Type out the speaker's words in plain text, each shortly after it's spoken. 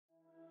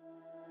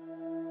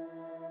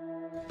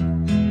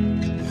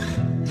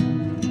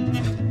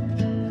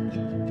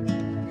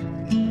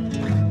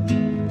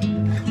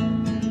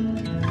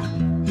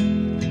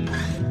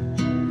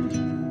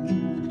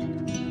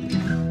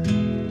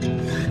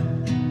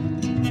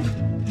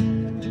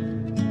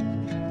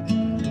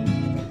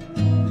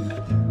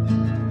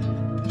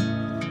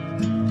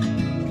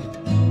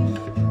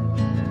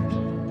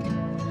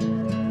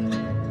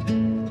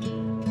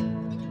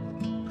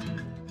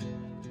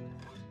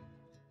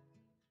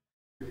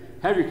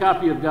have your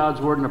copy of God's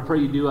Word, and I pray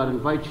you do, I'd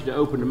invite you to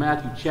open to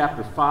Matthew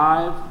chapter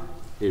 5.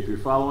 If you're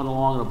following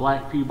along in a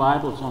Black Pew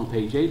Bible, it's on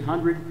page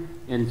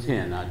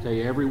 810. I tell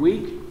you every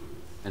week,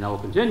 and I will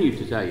continue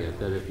to tell you,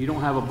 that if you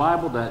don't have a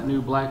Bible, that new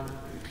Black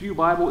Pew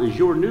Bible is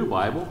your new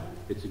Bible.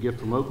 It's a gift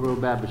from Oak Grove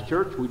Baptist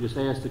Church. We just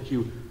ask that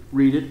you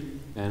read it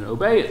and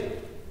obey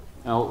it.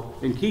 Now,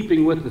 in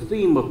keeping with the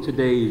theme of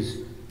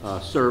today's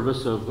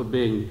service of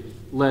being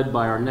led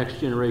by our Next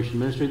Generation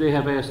Ministry, they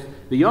have asked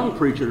the young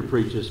preacher to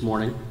preach this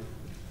morning,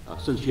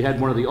 since you had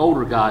one of the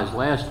older guys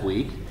last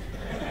week.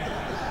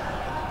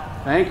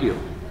 Thank you.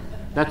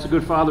 That's a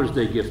good Father's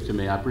Day gift to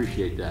me. I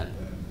appreciate that.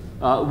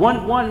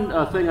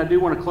 One thing I do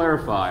want to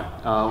clarify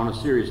on a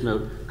serious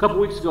note. A couple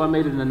weeks ago I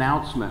made an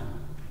announcement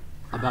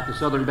about the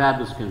Southern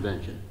Baptist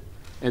Convention,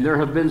 and there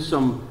have been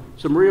some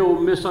real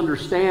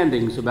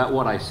misunderstandings about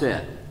what I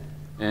said.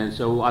 And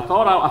so I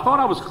thought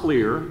I was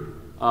clear,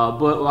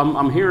 but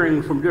I'm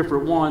hearing from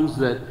different ones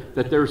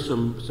that there's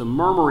some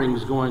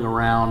murmurings going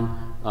around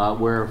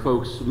where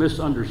folks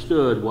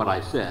misunderstood what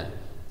I said.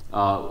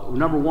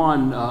 Number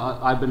one,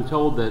 I've been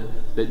told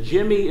that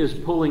Jimmy is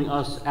pulling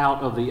us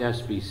out of the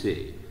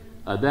SBC.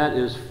 That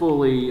is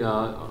fully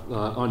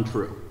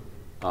untrue.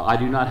 I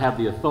do not have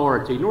the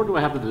authority, nor do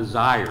I have the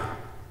desire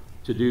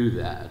to do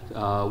that.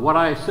 What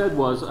I said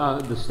was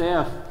the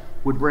staff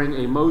would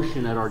bring a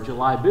motion at our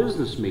July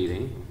business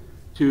meeting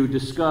to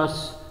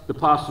discuss the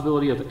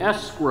possibility of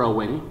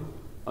escrowing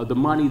the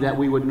money that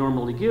we would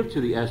normally give to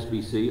the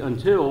SBC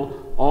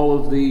until all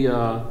of the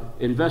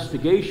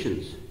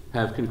investigations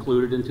have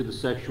concluded into the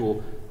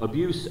sexual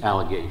abuse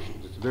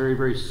allegations. It's a very,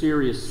 very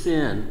serious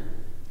sin,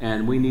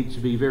 and we need to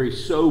be very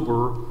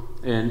sober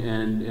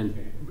and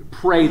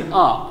prayed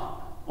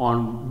up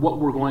on what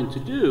we're going to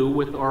do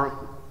with our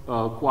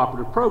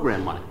cooperative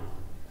program money.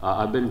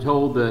 I've been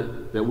told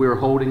that we're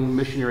holding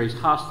missionaries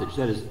hostage.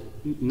 That is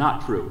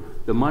not true.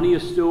 The money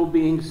is still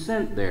being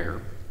sent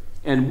there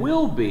and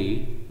will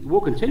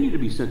continue to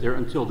be sent there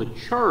until the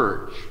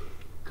church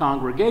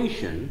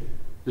congregation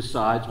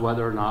decides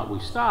whether or not we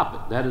stop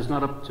it. That is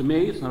not up to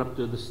me. It's not up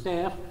to the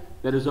staff.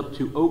 That is up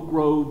to Oak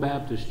Grove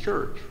Baptist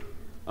Church.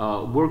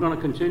 We're going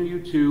to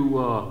continue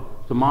to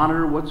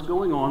monitor what's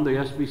going on. The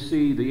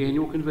SBC, the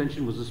annual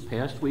convention, was this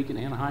past week in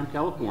Anaheim,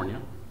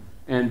 California,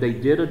 and they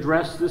did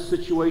address this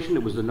situation.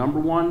 It was the number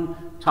one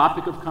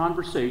topic of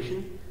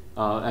conversation.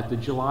 At the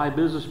July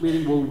business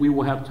meeting, we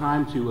will have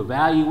time to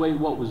evaluate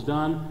what was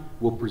done.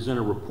 We'll present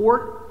a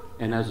report,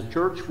 and as a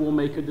church, we'll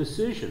make a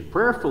decision.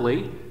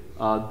 Prayerfully,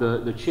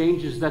 the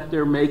changes that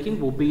they're making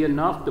will be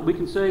enough that we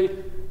can say,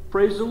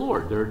 praise the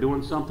Lord, they're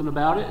doing something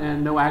about it,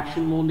 and no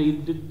action will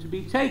need to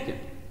be taken.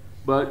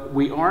 But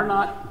we are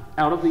not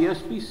out of the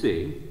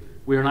SBC.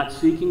 We are not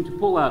seeking to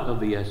pull out of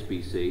the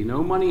SBC.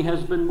 No money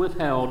has been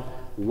withheld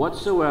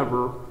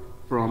whatsoever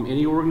from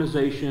any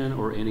organization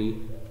or any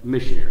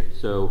missionary.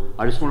 So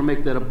I just want to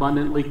make that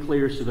abundantly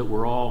clear so that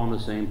we're all on the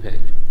same page.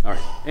 All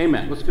right,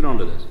 amen. Let's get on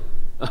to this.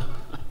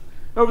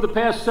 Over the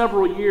past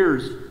several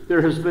years,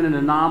 there has been an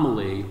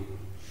anomaly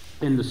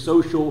in the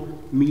social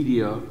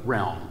media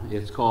realm.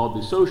 It's called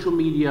the social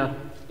media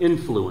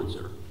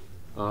influencer.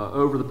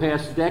 Over the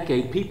past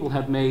decade, people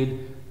have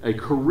made a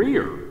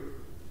career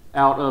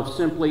out of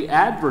simply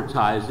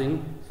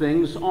advertising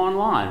things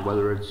online,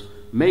 whether it's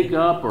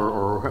makeup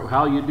or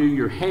how you do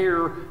your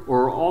hair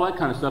or all that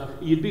kind of stuff.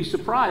 You'd be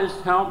surprised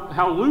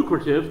how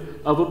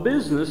lucrative of a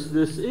business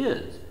this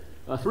is.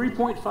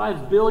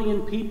 3.5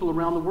 billion people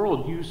around the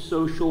world use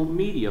social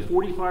media,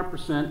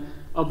 45%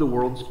 of the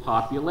world's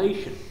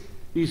population.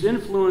 These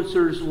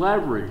influencers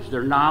leverage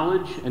their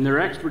knowledge and their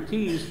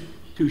expertise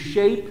to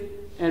shape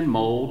and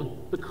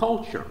mold the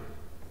culture.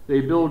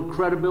 They build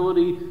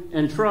credibility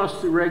and trust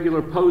through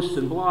regular posts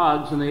and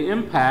blogs, and they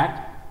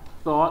impact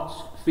thoughts,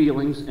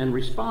 feelings, and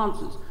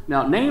responses.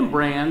 Now, name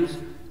brands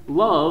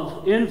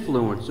love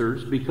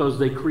influencers because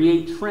they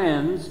create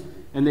trends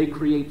and they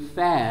create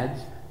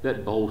fads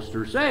that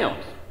bolster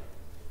sales.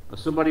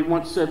 Somebody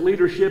once said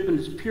leadership in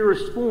its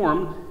purest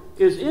form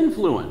is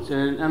influence,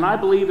 and I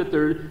believe that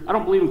I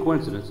don't believe in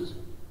coincidences,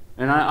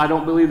 and I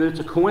don't believe that it's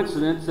a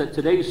coincidence that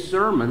today's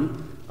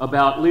sermon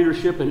about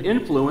leadership and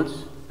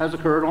influence has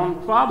occurred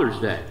on Father's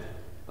Day.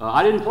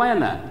 I didn't plan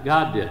that.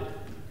 God did.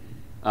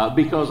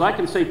 Because I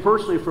can say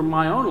personally from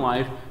my own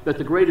life that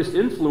the greatest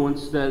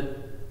influence that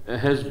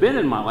has been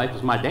in my life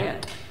is my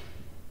dad.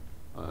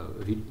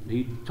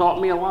 He taught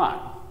me a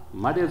lot.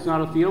 My dad's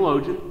not a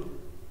theologian,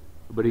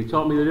 but he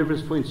taught me the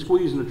difference between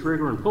squeezing the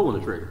trigger and pulling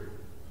the trigger.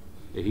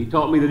 He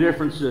taught me the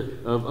difference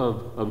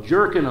of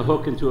jerking a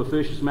hook into a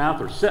fish's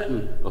mouth or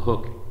setting a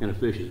hook in a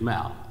fish's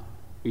mouth.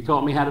 He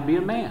taught me how to be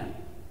a man.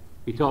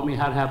 He taught me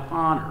how to have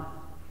honor.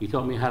 He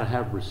taught me how to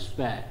have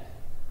respect.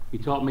 He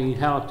taught me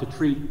how to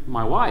treat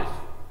my wife.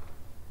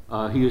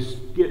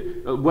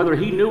 Whether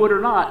he knew it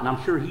or not, and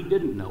I'm sure he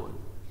didn't know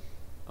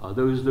it.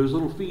 Those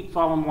little feet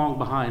following along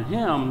behind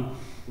him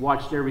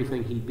watched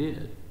everything he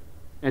did.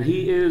 And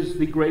he is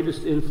the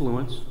greatest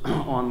influence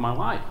on my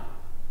life.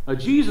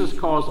 Jesus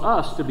calls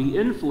us to be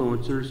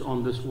influencers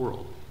on this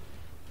world.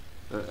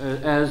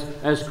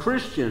 As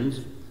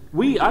Christians,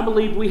 I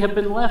believe we have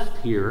been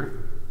left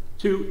here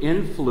to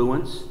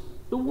influence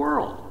the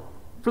world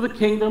for the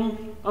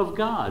kingdom of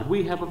God.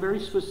 We have a very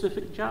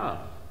specific job.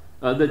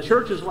 The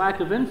church's lack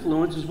of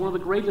influence is one of the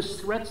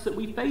greatest threats that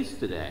we face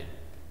today.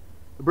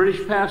 The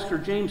British pastor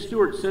James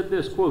Stewart said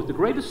this, quote, "The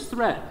greatest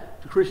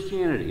threat to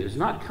Christianity is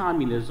not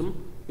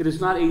communism, it is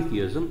not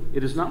atheism,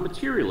 it is not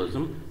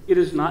materialism, it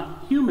is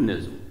not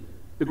humanism.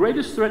 The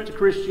greatest threat to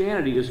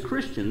Christianity is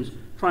Christians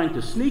trying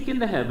to sneak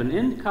into heaven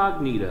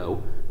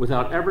incognito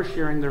without ever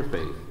sharing their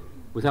faith,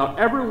 without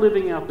ever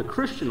living out the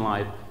Christian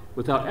life,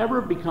 without ever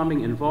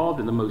becoming involved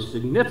in the most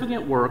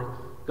significant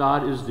work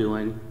God is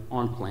doing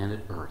on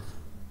planet Earth."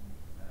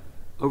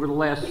 Over the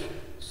last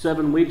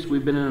 7 weeks,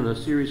 we've been in a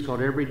series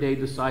called Everyday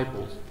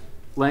Disciples,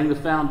 laying the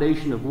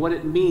foundation of what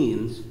it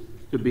means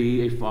to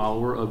be a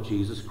follower of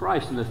Jesus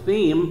Christ. And the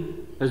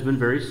theme has been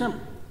very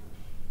simple,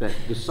 that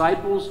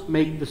disciples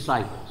make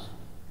disciples.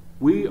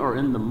 We are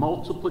in the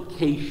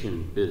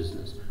multiplication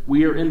business.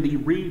 We are in the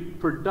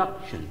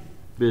reproduction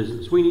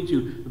business. We need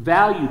to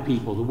value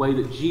people the way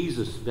that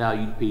Jesus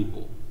valued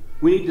people.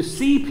 We need to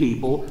see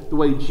people the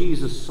way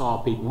Jesus saw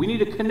people. We need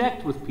to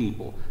connect with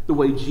people the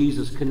way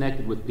Jesus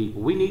connected with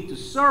people. We need to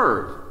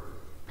serve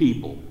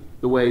people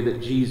the way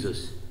that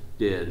Jesus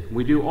did.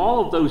 We do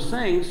all of those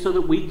things so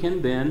that we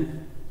can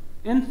then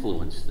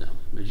influence them.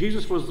 Now,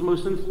 Jesus was the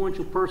most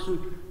influential person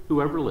who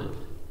ever lived.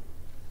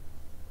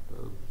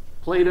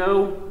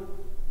 Plato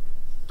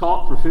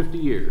taught for 50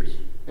 years.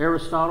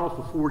 Aristotle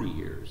for 40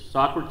 years.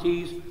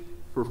 Socrates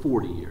for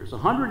 40 years.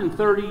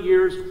 130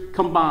 years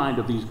combined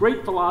of these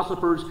great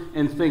philosophers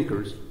and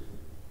thinkers,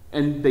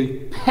 and they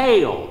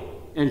pale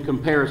in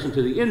comparison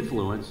to the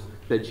influence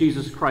that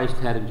Jesus Christ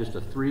had in just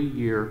a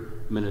 3-year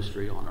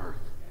ministry on earth.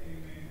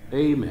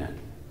 Amen.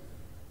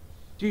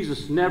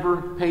 Jesus never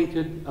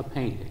painted a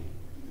painting,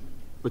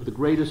 but the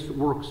greatest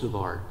works of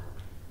art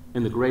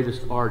and the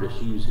greatest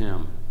artists use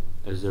him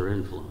as their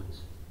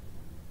influence.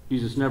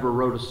 Jesus never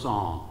wrote a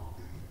song,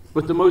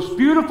 but the most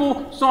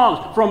beautiful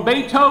songs, from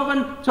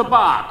Beethoven to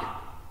Bach,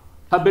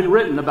 have been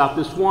written about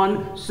this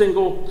one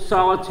single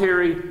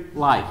solitary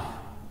life.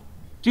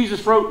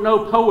 Jesus wrote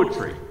no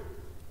poetry,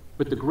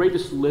 but the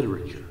greatest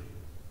literature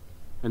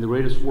and the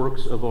greatest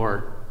works of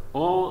art,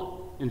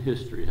 all in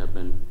history, have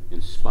been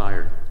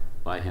inspired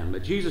by him.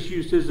 But Jesus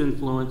used his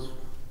influence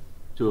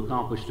to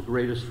accomplish the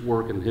greatest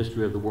work in the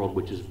history of the world,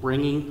 which is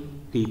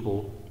bringing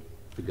people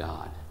to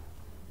God.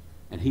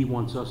 And he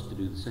wants us to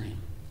do the same.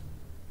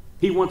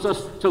 He wants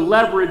us to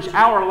leverage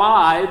our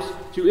lives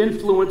to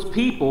influence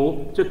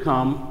people to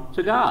come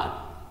to God.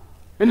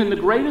 And in the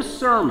greatest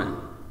sermon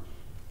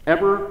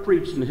ever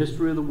preached in the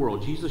history of the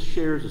world, Jesus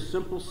shares a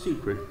simple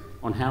secret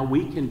on how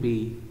we can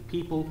be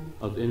people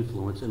of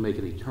influence and make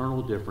an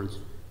eternal difference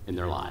in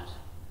their lives.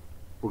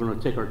 We're going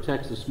to take our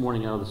text this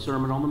morning out of the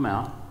Sermon on the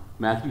Mount,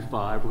 Matthew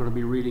 5. We're going to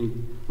be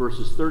reading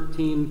verses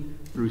 13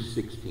 through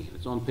 16.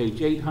 It's on page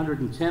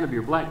 810 of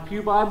your Black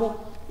Pew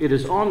Bible. It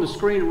is on the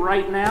screen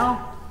right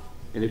now.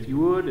 And if you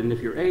would, and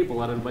if you're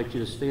able, I'd invite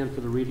you to stand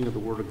for the reading of the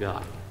Word of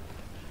God.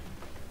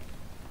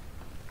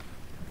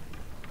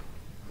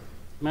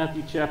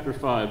 Matthew chapter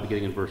 5,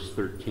 beginning in verse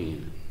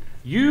 13.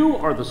 "You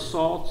are the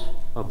salt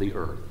of the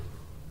earth.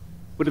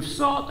 But if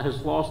salt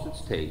has lost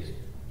its taste,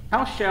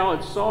 how shall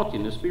its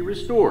saltiness be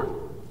restored?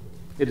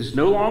 It is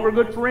no longer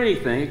good for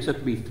anything except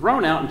to be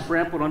thrown out and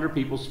trampled under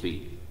people's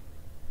feet.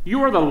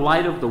 You are the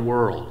light of the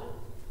world.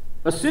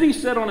 A city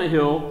set on a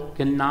hill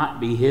cannot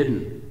be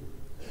hidden.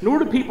 Nor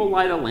do people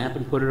light a lamp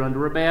and put it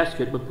under a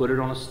basket, but put it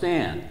on a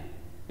stand,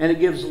 and it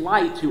gives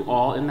light to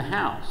all in the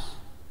house.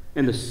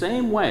 In the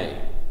same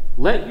way,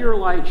 let your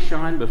light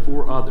shine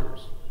before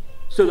others,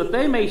 so that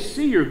they may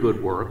see your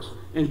good works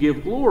and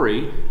give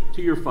glory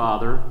to your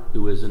Father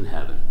who is in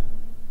heaven."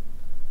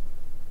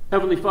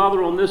 Heavenly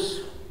Father, on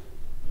this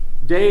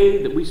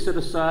day that we set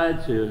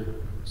aside to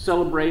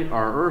celebrate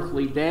our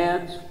earthly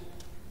dads,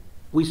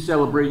 we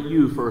celebrate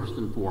you first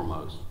and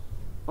foremost,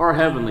 our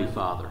Heavenly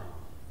Father,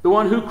 the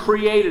one who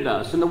created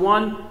us, and the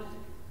one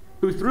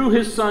who through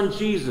his Son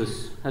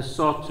Jesus has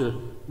sought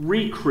to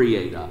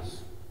recreate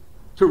us,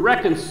 to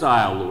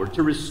reconcile, Lord,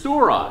 to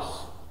restore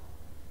us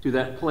to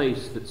that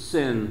place that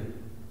sin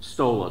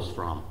stole us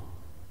from.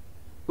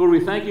 Lord, we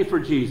thank you for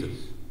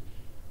Jesus.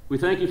 We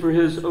thank you for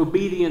his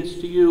obedience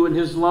to you and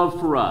his love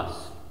for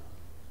us,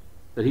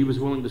 that he was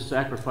willing to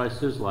sacrifice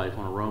his life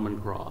on a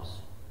Roman cross,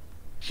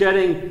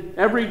 shedding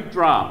every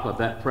drop of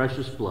that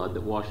precious blood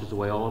that washes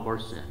away all of our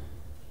sin.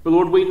 But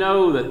Lord, we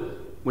know that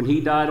when he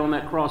died on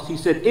that cross, he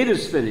said, "It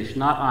is finished,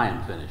 not I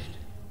am finished."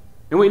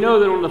 And we know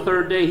that on the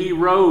third day he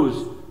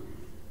rose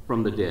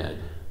from the dead,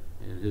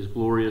 and his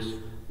glorious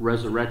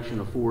resurrection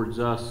affords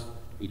us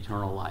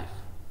eternal life.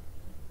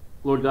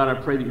 Lord God, I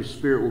pray that your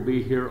Spirit will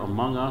be here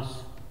among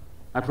us.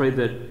 I pray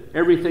that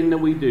everything that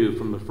we do,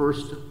 from the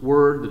first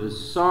word that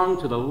is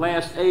sung to the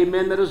last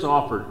amen that is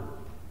offered,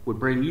 would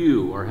bring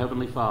you, our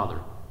Heavenly Father,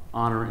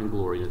 honor and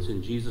glory. It's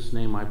in Jesus'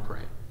 name I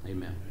pray.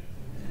 Amen.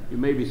 You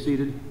may be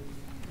seated.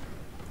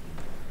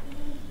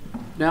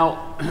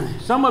 Now,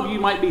 some of you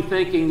might be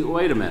thinking,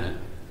 wait a minute.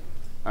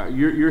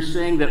 You're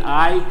saying that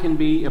I can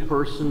be a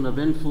person of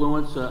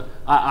influence.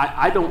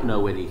 I don't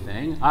know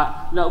anything.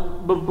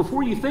 No, but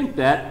before you think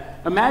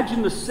that,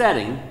 imagine the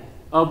setting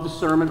of the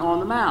Sermon on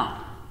the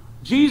Mount.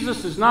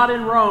 Jesus is not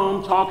in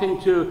Rome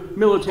talking to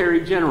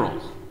military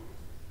generals.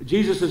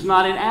 Jesus is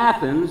not in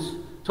Athens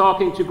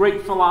talking to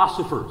great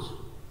philosophers.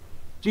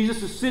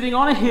 Jesus is sitting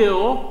on a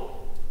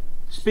hill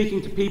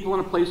speaking to people in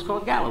a place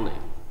called Galilee.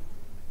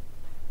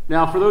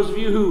 Now, for those of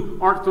you who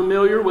aren't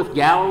familiar with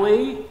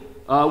Galilee,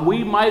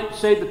 we might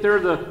say that they're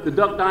the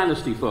Duck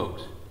Dynasty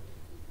folks.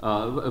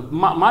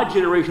 My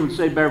generation would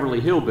say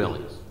Beverly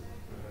Hillbillies.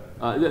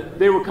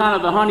 They were kind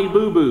of the honey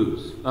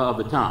boo-boos of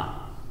the time.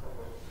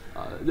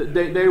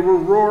 They were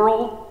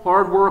rural,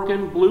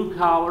 hard-working,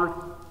 blue-collar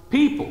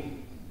people.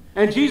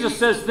 And Jesus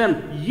says to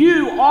them,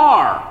 you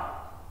are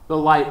the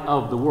light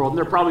of the world. And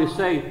they're probably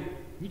saying,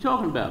 you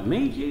talking about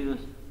me, Jesus?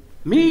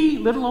 Me,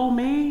 little old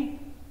me?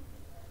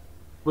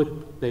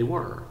 But they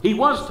were. He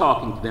was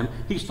talking to them.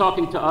 He's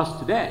talking to us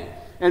today.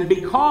 And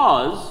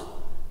because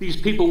these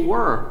people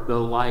were the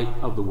light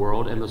of the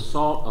world and the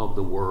salt of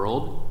the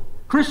world,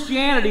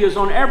 Christianity is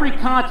on every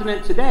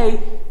continent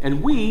today,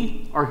 and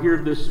we are here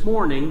this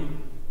morning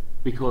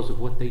because of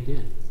what they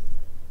did.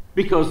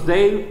 Because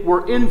they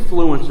were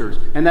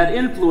influencers, and that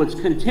influence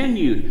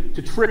continued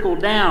to trickle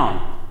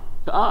down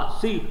to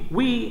us. See,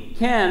 we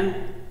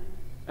can,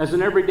 as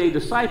an everyday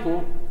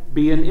disciple,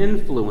 be an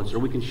influencer.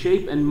 We can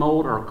shape and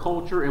mold our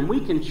culture, and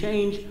we can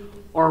change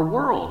our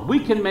world. We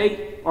can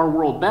make our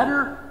world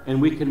better,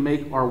 and we can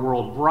make our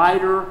world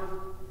brighter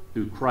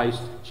through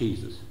Christ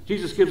Jesus.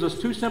 Jesus gives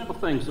us two simple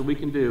things that we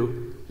can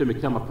do to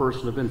become a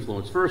person of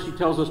influence. First, he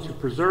tells us to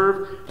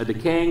preserve a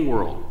decaying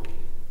world.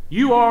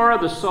 You are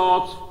the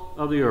salt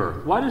of the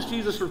earth. Why does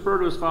Jesus refer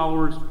to his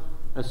followers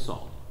as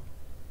salt?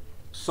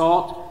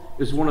 Salt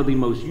is one of the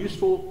most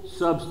useful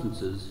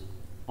substances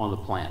on the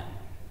planet.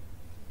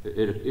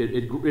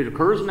 It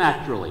occurs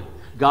naturally.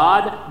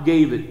 God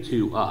gave it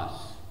to us.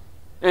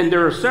 And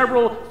there are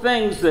several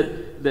things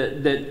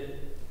that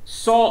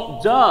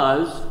salt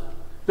does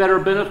that are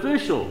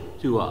beneficial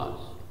to us.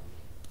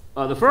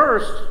 The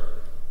first,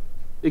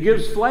 it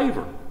gives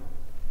flavor.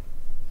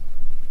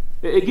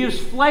 It gives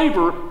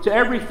flavor to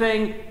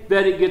everything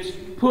that it gets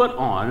put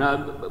on.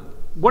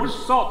 What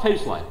does salt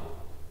taste like?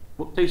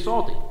 Well, it tastes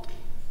salty.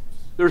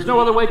 There's no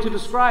other way to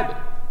describe it.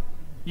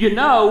 You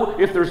know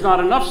if there's not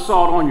enough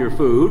salt on your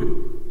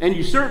food, and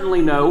you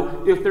certainly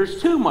know if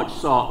there's too much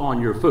salt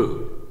on your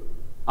food.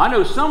 I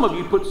know some of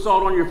you put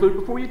salt on your food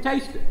before you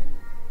taste it.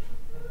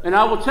 And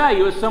I will tell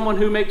you, as someone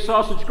who makes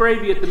sausage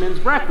gravy at the men's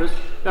breakfast,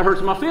 that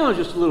hurts my feelings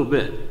just a little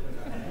bit.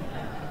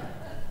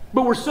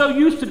 But we're so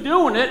used to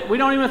doing it, we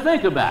don't even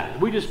think about it.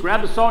 We just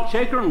grab the salt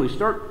shaker and we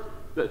start.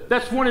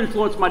 That's one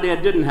influence my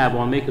dad didn't have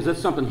on me, because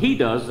that's something he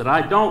does that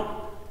I don't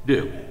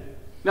do.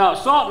 Now,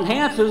 salt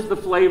enhances the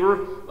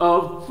flavor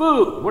of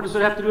food. What does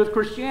it have to do with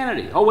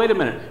Christianity? Oh, wait a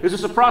minute. Is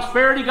this a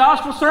prosperity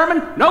gospel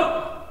sermon?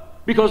 Nope.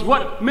 Because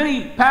what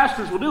many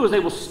pastors will do is they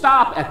will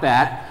stop at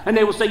that and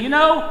they will say, you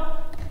know,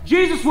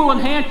 Jesus will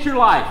enhance your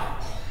life.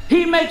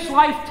 He makes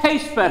life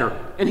taste better.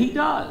 And he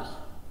does.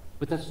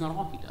 But that's not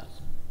all he does.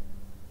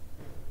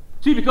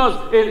 See,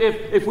 because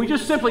if we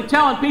just simply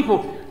telling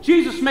people,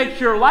 Jesus makes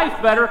your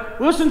life better,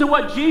 listen to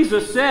what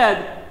Jesus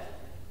said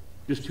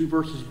just 2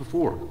 verses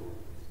before.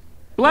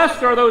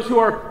 Blessed are those who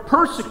are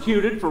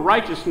persecuted for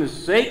righteousness'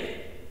 sake,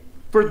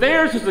 for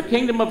theirs is the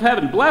kingdom of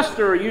heaven. Blessed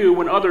are you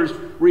when others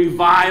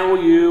revile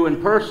you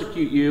and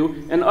persecute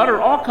you and utter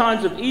all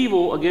kinds of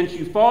evil against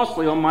you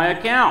falsely on my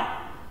account.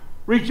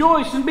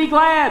 Rejoice and be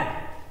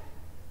glad.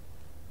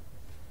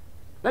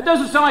 That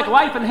doesn't sound like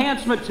life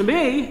enhancement to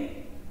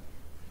me.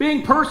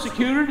 Being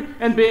persecuted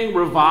and being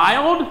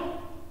reviled,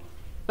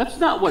 that's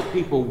not what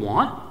people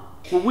want.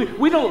 Well,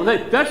 we don't.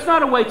 That's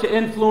not a way to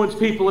influence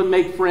people and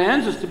make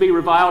friends, is to be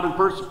reviled and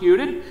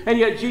persecuted. And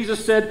yet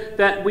Jesus said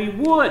that we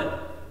would.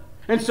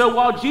 And so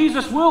while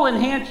Jesus will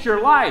enhance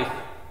your life,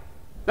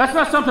 that's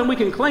not something we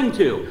can cling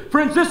to.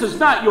 Friends, this is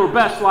not your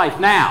best life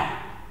now.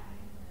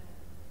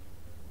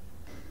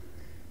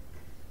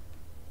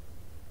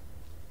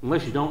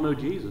 Unless you don't know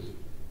Jesus.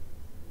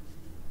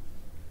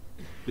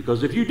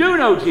 Because if you do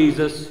know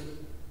Jesus,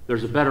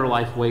 there's a better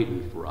life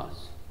waiting for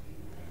us.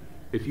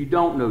 If you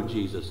don't know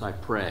Jesus, I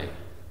pray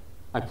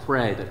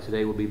that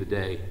today will be the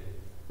day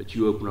that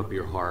you open up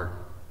your heart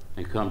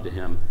and come to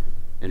him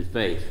in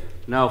faith.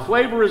 Now,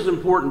 flavor is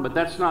important, but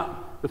that's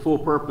not the full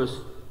purpose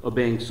of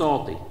being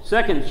salty.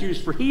 Second, it's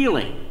used for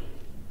healing.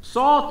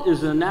 Salt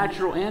is a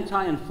natural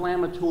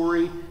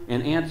anti-inflammatory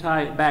and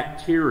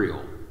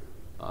antibacterial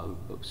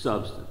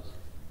substance.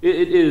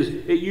 It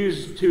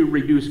used to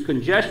reduce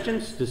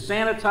congestions, to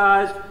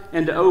sanitize,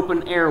 and to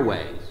open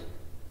airways.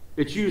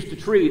 It's used to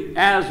treat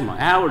asthma,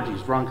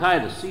 allergies,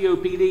 bronchitis,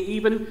 COPD,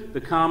 even the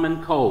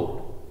common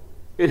cold.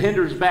 It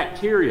hinders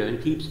bacteria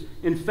and keeps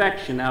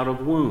infection out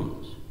of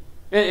wounds.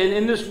 And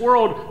in this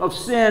world of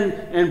sin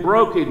and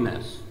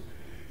brokenness,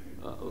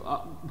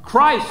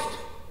 Christ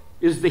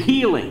is the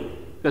healing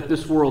that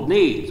this world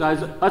needs.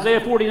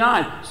 Isaiah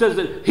 49 says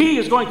that he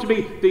is going to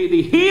be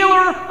the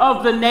healer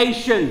of the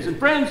nations. And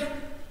friends,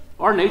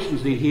 Our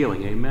nations need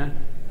healing, amen?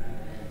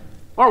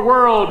 Our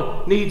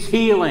world needs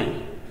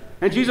healing.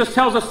 And Jesus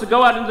tells us to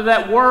go out into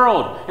that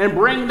world and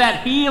bring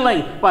that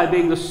healing by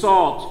being the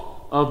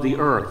salt of the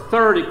earth.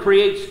 Third, it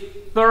creates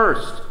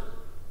thirst.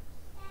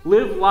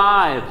 Live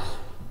lives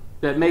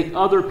that make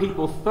other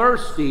people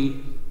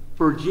thirsty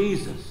for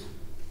Jesus.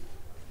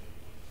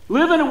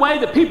 Live in a way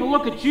that people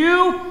look at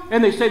you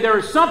and they say, there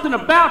is something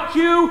about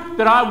you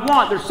that I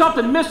want. There's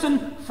something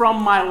missing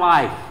from my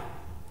life.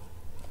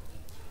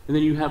 And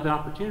then you have the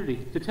opportunity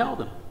to tell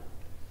them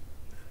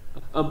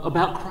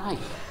about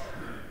Christ.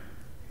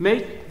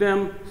 Make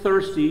them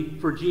thirsty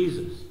for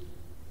Jesus.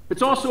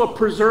 It's also a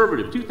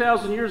preservative.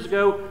 2,000 years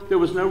ago, there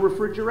was no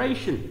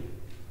refrigeration.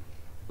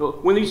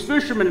 When these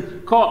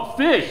fishermen caught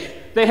fish,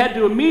 they had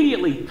to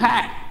immediately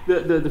pack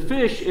the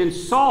fish in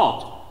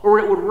salt or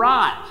it would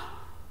rot.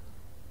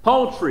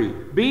 Poultry,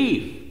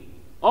 beef,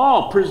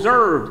 all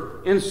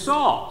preserved in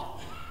salt.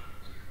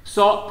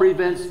 Salt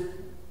prevents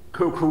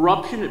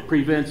corruption. It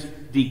prevents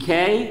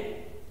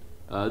decay.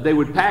 They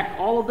would pack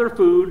all of their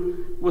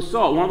food with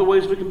salt. One of the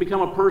ways we can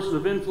become a person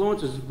of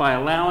influence is by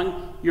allowing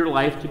your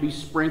life to be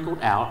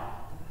sprinkled out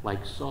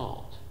like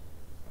salt.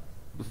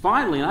 But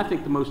finally, and I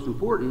think the most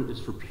important, is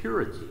for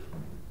purity.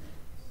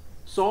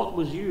 Salt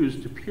was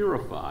used to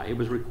purify. It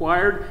was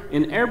required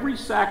in every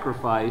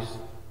sacrifice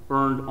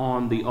burned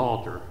on the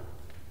altar.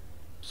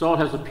 Salt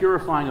has a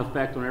purifying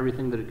effect on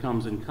everything that it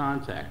comes in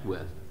contact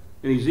with.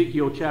 In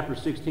Ezekiel chapter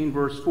 16,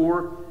 verse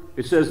 4,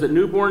 it says that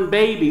newborn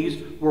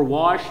babies were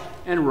washed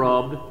and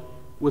rubbed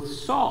with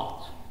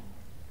salt.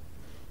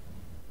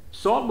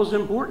 Salt was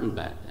important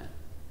back then.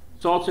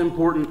 Salt's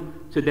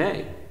important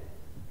today.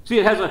 See,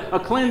 it has a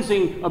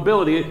cleansing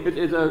ability.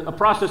 It's a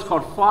process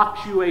called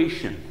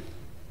fluctuation,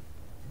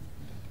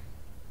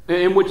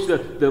 in which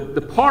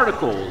the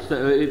particles,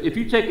 if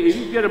you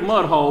get a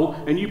mud hole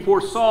and you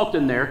pour salt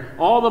in there,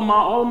 all the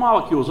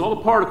molecules, all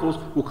the particles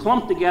will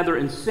clump together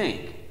and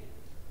sink.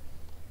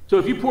 So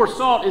if you pour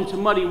salt into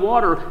muddy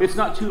water, it's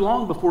not too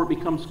long before it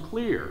becomes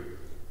clear,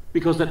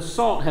 because that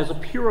salt has a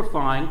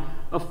purifying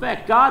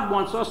effect. God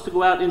wants us to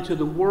go out into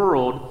the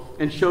world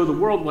and show the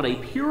world what a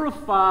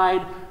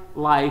purified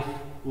life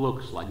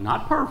looks like.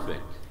 Not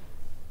perfect,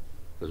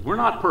 because we're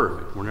not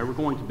perfect. We're never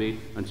going to be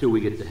until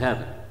we get to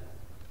heaven.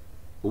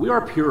 But we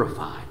are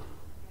purified.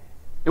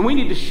 And we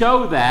need to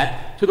show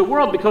that to the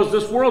world, because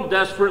this world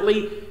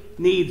desperately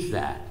needs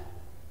that.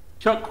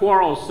 Chuck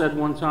Quarles said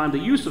one time, the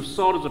use of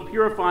salt as a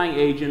purifying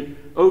agent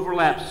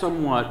overlaps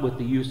somewhat with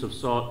the use of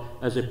salt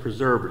as a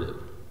preservative.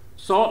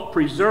 Salt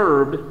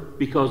preserved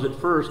because it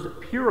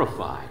first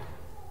purified.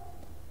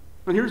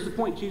 And here's the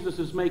point Jesus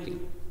is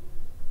making.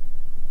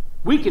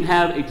 We can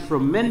have a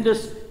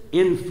tremendous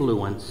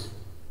influence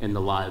in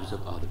the lives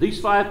of others.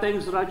 These 5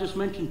 things that I just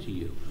mentioned to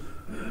you.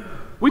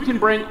 We can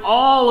bring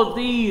all of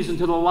these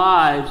into the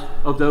lives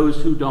of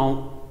those who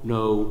don't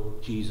know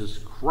Jesus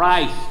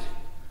Christ.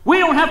 We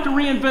don't have to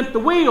reinvent the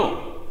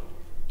wheel.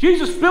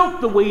 Jesus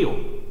built the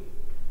wheel.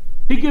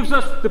 He gives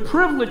us the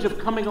privilege of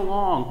coming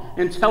along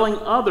and telling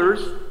others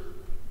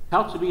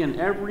how to be an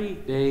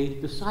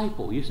everyday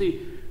disciple. You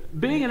see,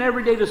 being an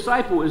everyday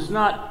disciple is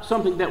not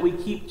something that we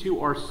keep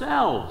to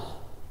ourselves.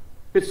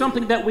 It's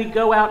something that we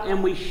go out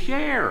and we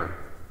share.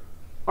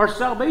 Our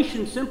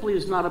salvation simply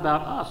is not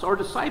about us. Our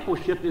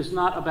discipleship is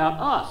not about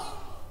us.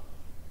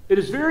 It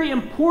is very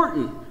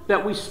important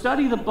that we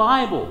study the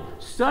Bible,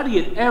 study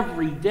it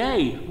every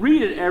day,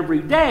 read it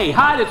every day,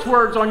 hide its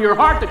words on your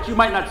heart that you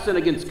might not sin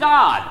against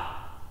God.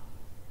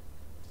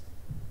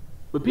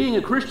 But being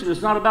a Christian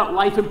is not about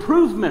life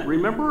improvement,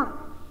 remember?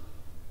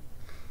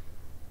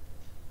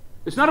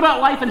 It's not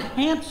about life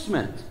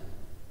enhancement.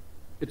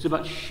 It's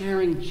about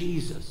sharing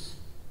Jesus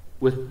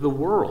with the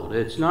world.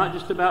 It's not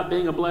just about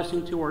being a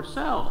blessing to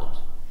ourselves.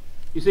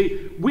 You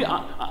see,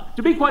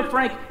 to be quite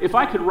frank, if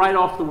I could write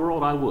off the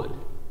world, I would.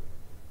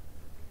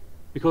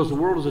 Because the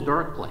world is a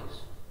dark place.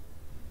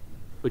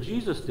 But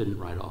Jesus didn't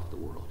write off the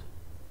world.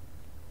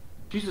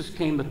 Jesus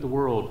came that the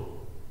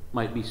world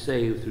might be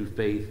saved through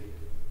faith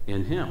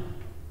in him.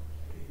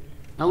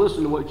 Now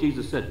listen to what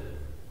Jesus said.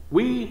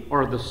 We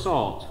are the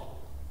salt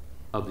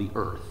of the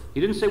earth.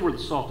 He didn't say we're the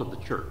salt of the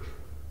church.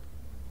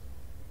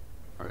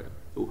 All right.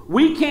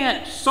 We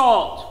can't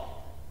salt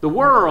the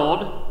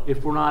world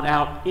if we're not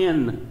out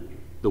in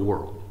the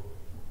world.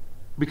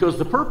 Because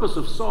the purpose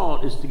of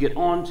salt is to get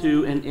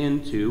onto and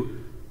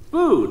into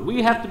food.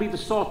 We have to be the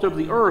salt of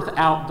the earth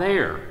out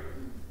there.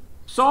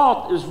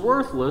 Salt is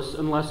worthless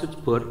unless it's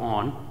put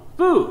on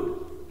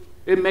food.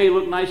 It may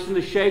look nice in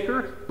the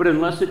shaker, but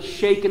unless it's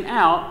shaken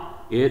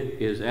out, it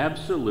is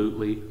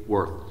absolutely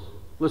worthless.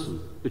 Listen,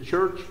 the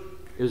church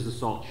is the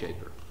salt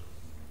shaker,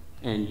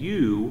 and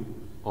you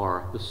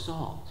are the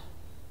salt.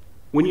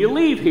 When you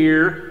leave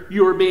here,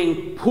 you are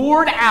being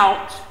poured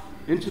out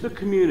into the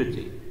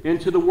community,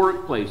 into the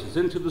workplaces,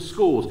 into the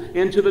schools,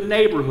 into the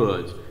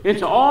neighborhoods,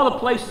 into all the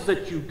places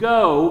that you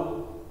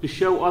go to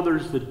show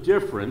others the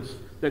difference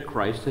that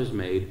Christ has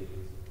made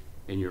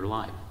in your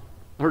life.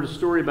 I heard a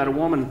story about a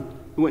woman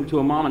who went into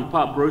a mom and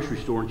pop grocery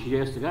store, and she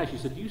asked the guy, she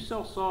said, "Do you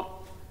sell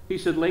salt?" He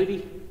said,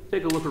 lady,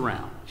 take a look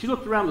around. She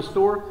looked around the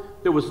store.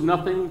 There was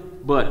nothing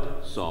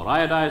but salt.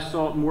 Iodized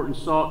salt, Morton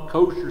salt,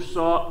 kosher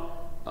salt,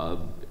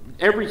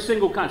 every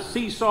single kind,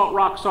 sea salt,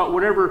 rock salt,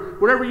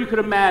 whatever you could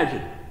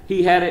imagine.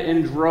 He had it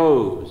in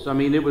droves. I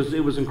mean, it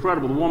was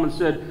incredible. The woman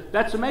said,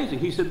 that's amazing.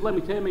 He said, let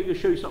me tell you, I'm going to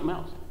show you something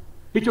else.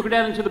 He took her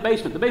down into the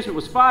basement. The basement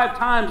was 5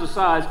 times the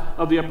size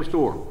of the upper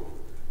store,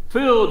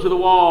 filled to the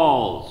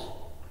walls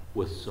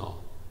with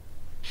salt.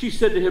 She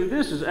said to him,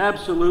 this is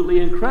absolutely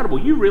incredible.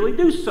 You really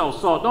do sell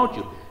salt, don't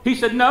you? He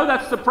said, no,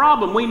 that's the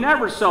problem. We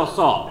never sell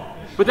salt.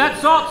 But that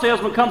salt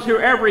salesman comes here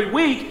every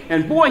week,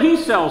 and boy, he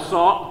sells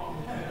salt.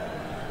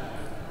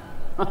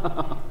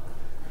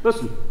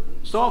 Listen,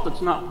 salt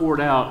that's not poured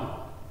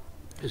out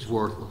is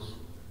worthless.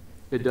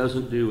 It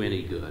doesn't do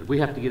any good. We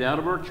have to get out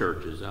of our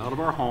churches, out of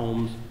our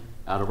homes,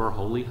 out of our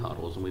holy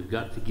huddles, and we've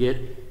got to get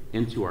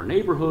into our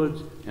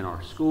neighborhoods, in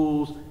our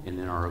schools, and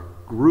in our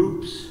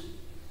groups.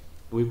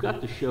 And we've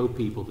got to show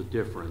people the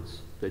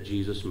difference that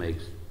Jesus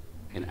makes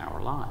in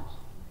our lives.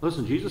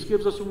 Listen, Jesus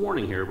gives us a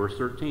warning here, verse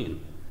 13.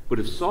 But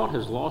if salt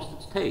has lost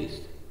its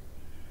taste,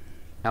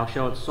 how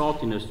shall its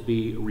saltiness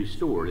be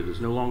restored? It is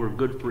no longer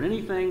good for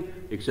anything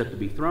except to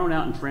be thrown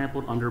out and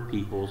trampled under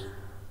people's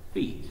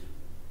feet.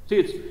 See,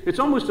 it's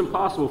almost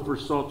impossible for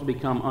salt to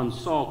become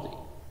unsalty.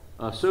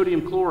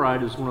 Sodium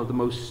chloride is one of the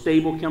most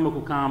stable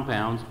chemical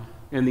compounds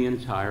in the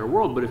entire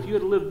world. But if you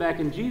had lived back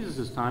in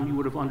Jesus' time, you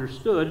would have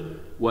understood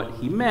what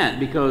he meant.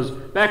 Because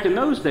back in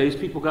those days,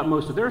 people got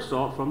most of their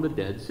salt from the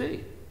Dead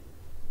Sea.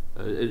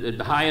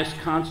 The highest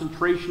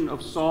concentration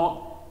of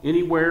salt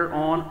anywhere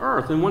on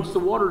earth. And once the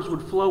waters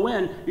would flow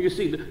in, you can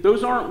see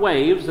those aren't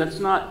waves, that's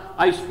not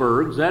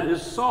icebergs, that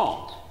is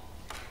salt.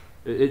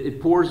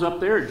 It pours up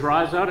there, it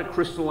dries out, it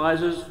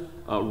crystallizes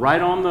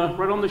right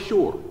on the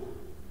shore.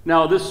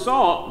 Now this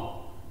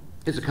salt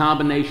is a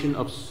combination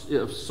of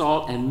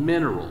salt and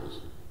minerals.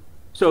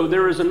 So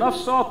there is enough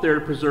salt there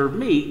to preserve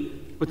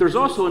meat, but there's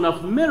also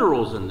enough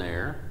minerals in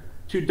there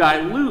to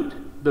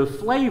dilute the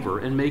flavor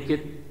and make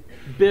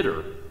it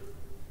bitter.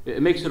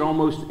 It makes it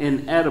almost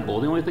inedible.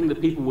 The only thing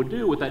that people would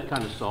do with that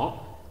kind of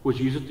salt was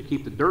use it to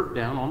keep the dirt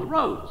down on the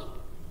roads.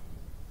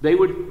 They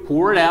would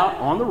pour it out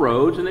on the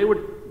roads and they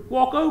would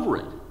walk over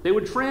it. They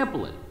would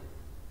trample it.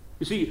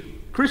 You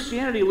see,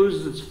 Christianity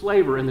loses its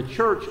flavor and the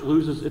church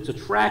loses its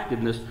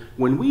attractiveness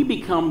when we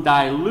become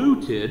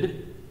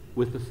diluted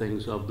with the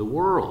things of the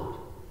world.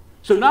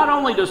 So not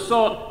only does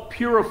salt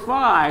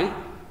purify,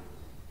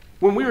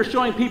 when we are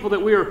showing people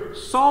that we are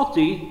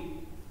salty,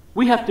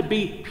 we have to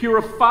be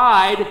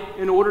purified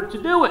in order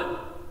to do it.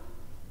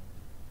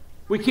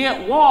 We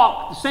can't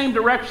walk the same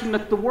direction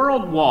that the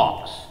world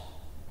walks.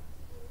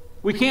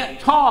 We can't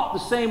talk the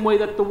same way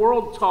that the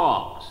world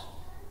talks.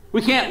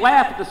 We can't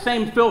laugh at the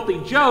same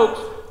filthy jokes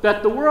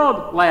that the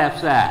world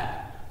laughs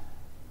at.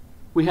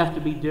 We have to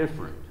be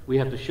different. We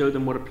have to show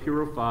them what a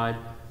purified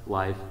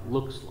life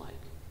looks like.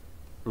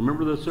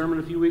 Remember the sermon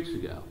a few weeks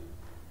ago?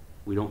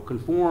 We don't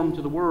conform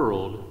to the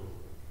world,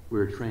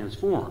 we're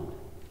transformed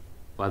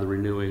by the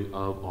renewing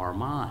of our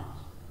minds.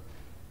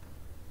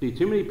 See,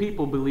 too many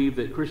people believe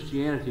that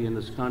Christianity in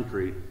this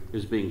country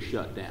is being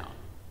shut down.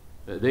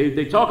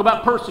 They talk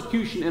about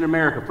persecution in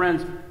America.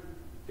 Friends,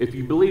 if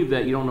you believe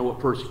that, you don't know what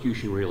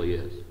persecution really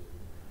is.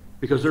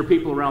 Because there are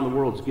people around the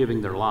world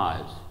giving their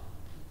lives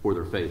for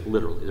their faith,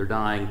 literally. They're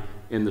dying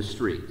in the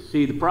streets.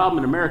 See, the problem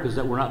in America is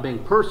that we're not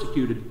being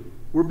persecuted,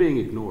 we're being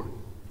ignored.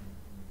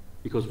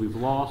 Because we've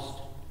lost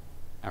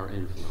our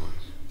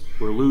influence.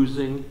 We're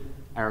losing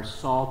our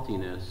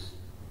saltiness.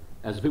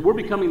 We're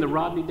becoming the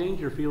Rodney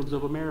Dangerfields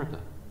of America.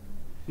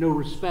 No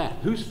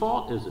respect. Whose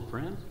fault is it,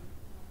 friends?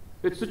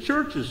 It's the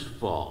church's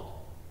fault.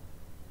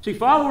 See,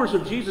 followers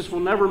of Jesus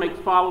will never make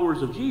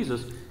followers of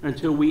Jesus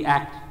until we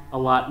act a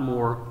lot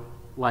more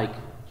like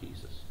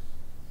Jesus.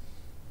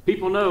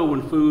 People know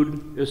when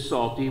food is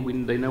salty,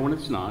 they know when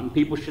it's not, and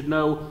people should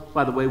know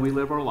by the way we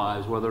live our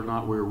lives whether or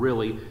not we're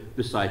really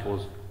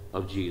disciples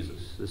of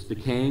Jesus. This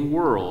decaying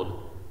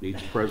world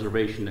needs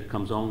preservation that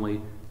comes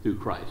only through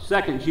Christ.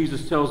 Second,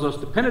 Jesus tells us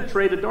to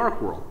penetrate a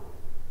dark world.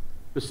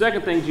 The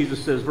second thing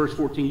Jesus says, verse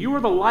 14, you are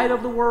the light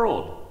of the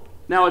world.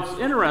 Now it's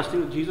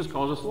interesting that Jesus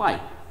calls us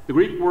light. The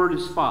Greek word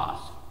is phos,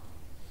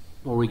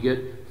 where we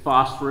get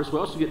phosphorus. We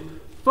also get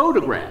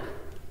photograph.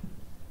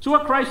 So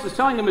what Christ is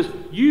telling them is,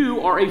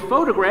 you are a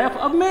photograph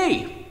of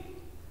me.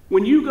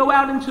 When you go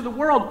out into the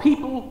world,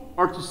 people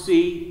are to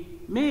see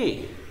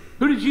me.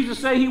 Who did Jesus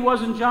say he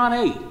was in John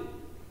 8?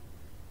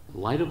 The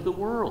light of the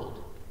world.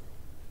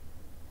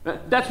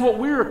 That's what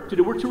we're to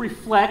do. We're to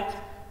reflect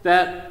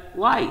that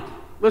light.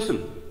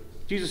 Listen,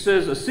 Jesus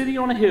says a city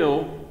on a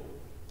hill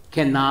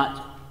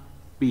cannot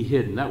be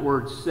hidden. That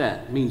word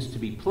set means to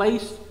be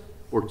placed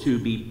or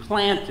to be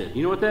planted.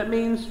 You know what that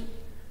means?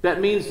 That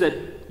means that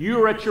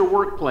you are at your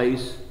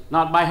workplace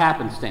not by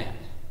happenstance.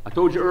 I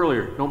told you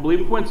earlier, don't believe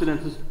in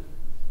coincidences.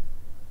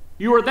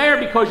 You are there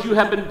because you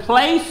have been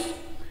placed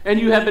and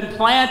you have been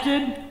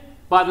planted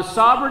by the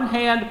sovereign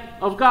hand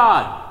of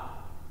God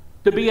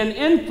to be an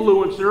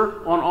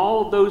influencer on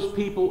all of those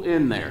people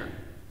in there.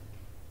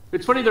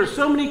 It's funny, there's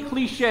so many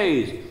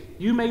cliches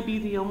You may be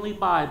the only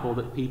Bible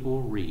that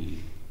people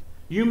read.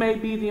 You may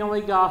be the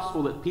only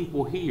gospel that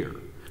people hear.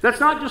 That's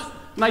not just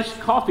nice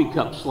coffee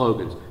cup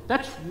slogans.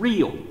 That's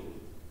real.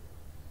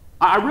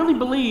 I really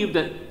believe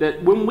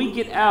that when we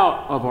get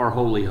out of our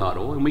holy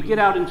huddle and we get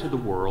out into the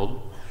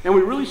world and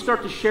we really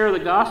start to share the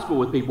gospel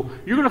with people,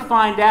 you're going to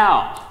find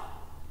out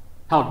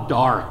how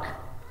dark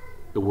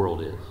the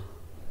world is.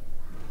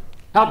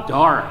 How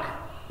dark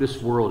this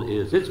world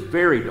is. It's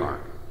very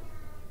dark.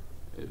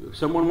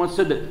 Someone once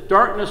said that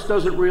darkness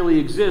doesn't really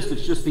exist,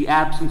 it's just the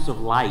absence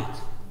of light.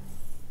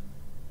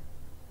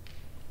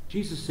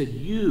 Jesus said,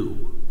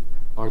 you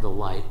are the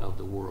light of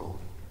the world.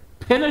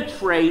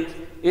 Penetrate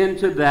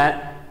into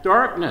that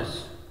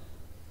darkness.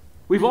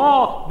 We've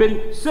all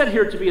been set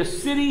here to be a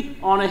city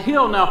on a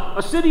hill. Now,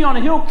 a city on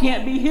a hill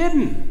can't be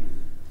hidden.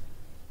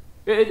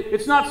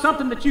 It's not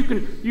something that you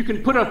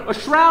can put a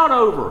shroud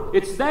over.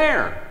 It's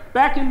there.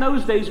 Back in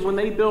those days when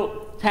they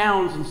built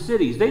towns and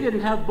cities, they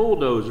didn't have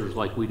bulldozers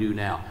like we do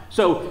now.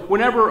 So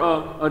whenever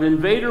an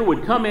invader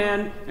would come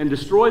in and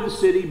destroy the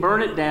city,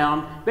 burn it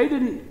down, they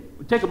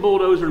didn't take a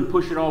bulldozer and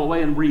push it all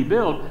away and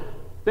rebuild.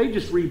 They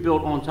just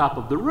rebuilt on top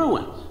of the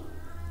ruins.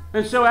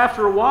 And so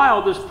after a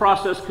while, this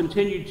process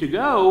continued to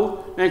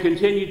go and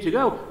continued to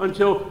go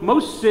until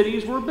most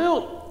cities were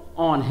built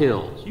on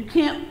hills. You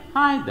can't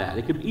hide that.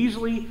 It could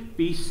easily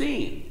be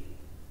seen.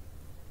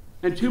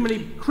 And too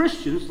many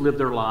Christians live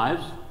their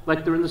lives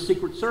like they're in the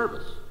Secret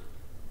Service.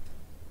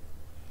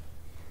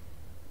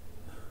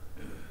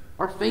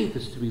 Our faith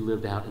is to be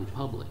lived out in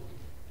public.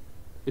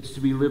 It's to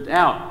be lived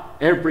out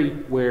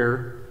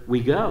everywhere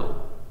we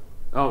go.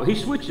 Oh, he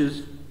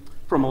switches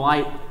from a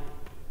light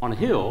on a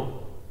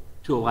hill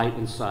to a light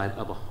inside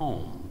of a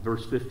home.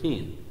 Verse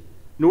 15.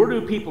 Nor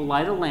do people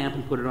light a lamp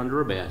and put it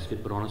under a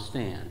basket, but on a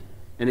stand.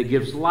 And it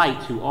gives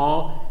light to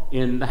all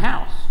in the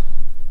house.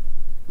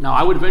 Now,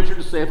 I would venture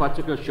to say, if I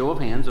took a show of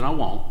hands, and I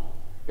won't,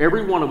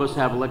 every one of us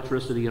have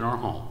electricity in our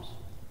homes.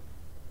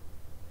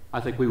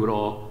 I think we would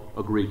all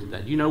agree to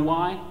that. You know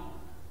why?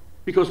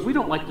 Because we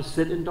don't like to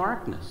sit in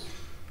darkness.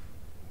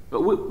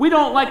 We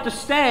don't like to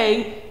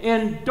stay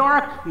in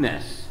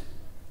darkness.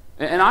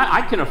 And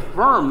I can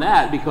affirm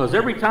that because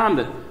every time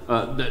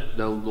that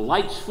the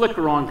lights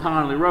flicker on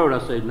Connolly Road,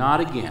 I say, not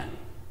again.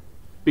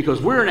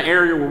 Because we're in an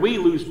area where we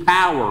lose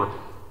power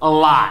a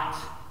lot.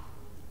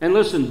 And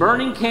listen,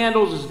 burning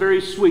candles is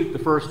very sweet the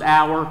first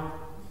hour.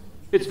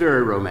 It's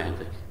very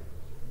romantic.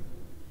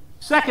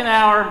 Second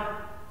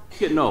hour, it's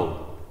getting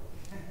old.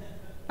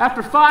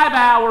 After 5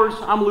 hours,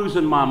 I'm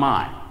losing my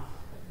mind.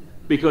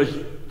 Because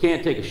you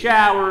can't take a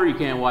shower, you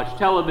can't watch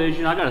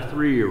television. I got a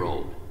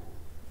 3-year-old.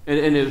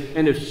 And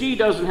if she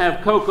doesn't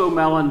have cocoa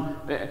melon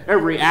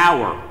every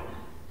hour,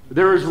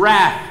 there is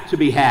wrath to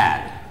be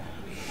had.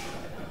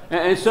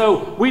 And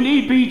so we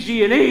need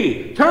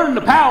BG&E. Turn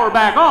the power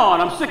back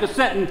on. I'm sick of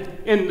sitting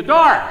in the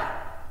dark.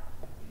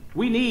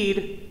 We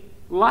need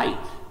light.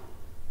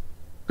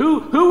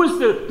 Who is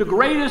the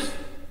greatest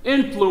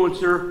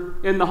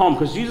influencer in the home?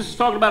 Because Jesus is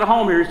talking about a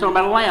home here. He's talking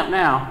about a lamp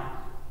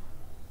now.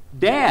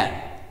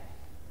 Dad.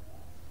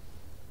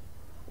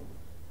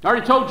 I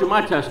already told you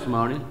my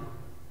testimony.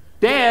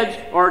 Dads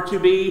are to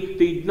be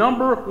the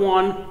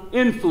 #1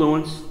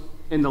 influence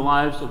in the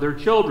lives of their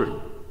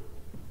children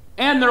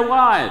and their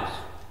wives.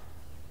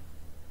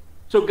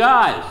 So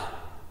guys,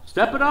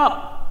 step it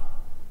up.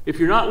 If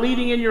you're not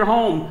leading in your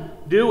home,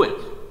 do it.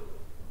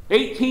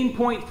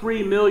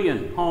 18.3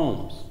 million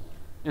homes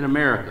in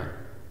America.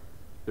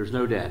 There's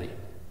no daddy.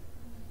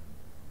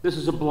 This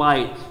is a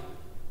blight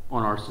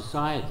on our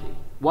society.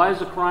 Why is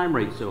the crime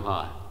rate so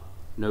high?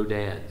 No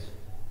dads.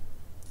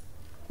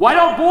 Why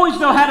don't boys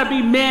know how to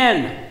be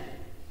men?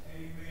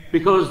 Amen.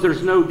 Because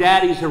there's no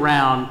daddies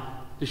around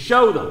to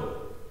show them.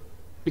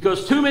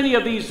 Because too many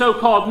of these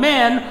so-called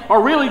men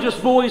are really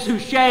just boys who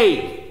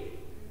shave.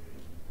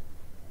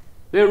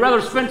 They would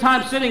rather spend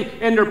time sitting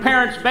in their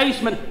parents'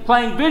 basement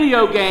playing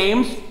video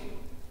games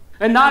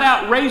and not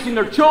out raising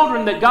their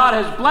children that God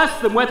has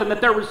blessed them with and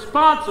that they're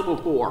responsible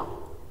for.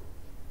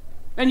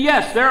 And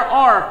yes, there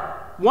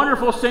are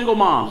wonderful single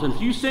moms. And if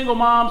you single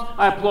moms,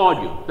 I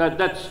applaud you.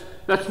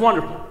 That's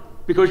wonderful.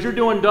 Because you're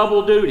doing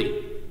double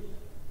duty.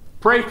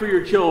 Pray for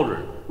your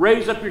children.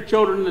 Raise up your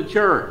children in the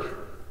church.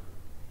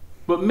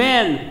 But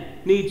men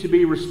need to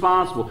be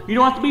responsible. You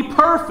don't have to be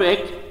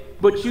perfect,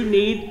 but you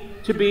need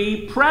to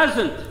be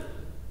present.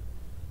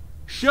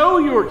 Show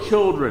your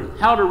children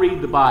how to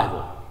read the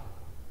Bible.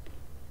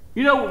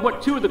 You know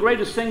what 2 of the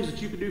greatest things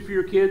that you can do for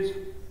your kids?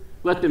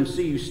 Let them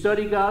see you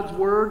study God's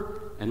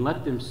Word and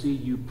let them see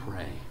you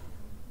pray.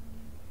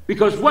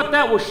 Because what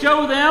that will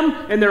show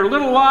them in their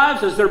little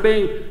lives as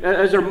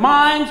their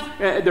minds,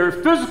 their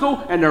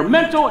physical and their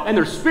mental and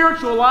their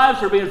spiritual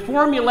lives are being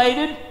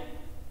formulated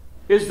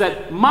is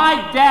that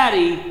my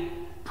daddy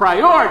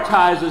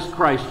prioritizes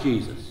Christ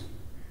Jesus.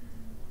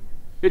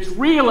 It's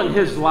real in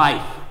his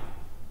life.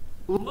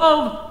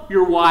 Love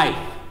your wife.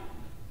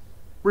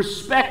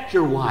 Respect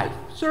your wife.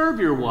 Serve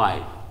your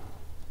wife.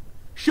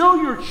 Show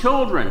your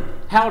children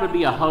how to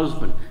be a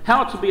husband,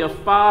 how to be a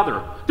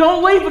father.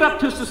 Don't leave it up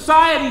to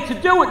society to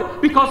do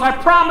it, because I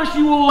promise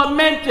you will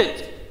lament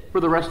it for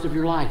the rest of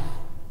your life.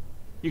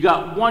 You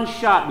got one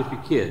shot with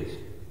your kids.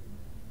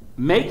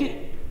 Make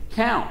it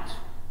count.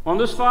 On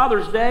this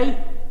Father's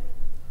Day,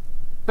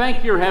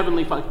 thank your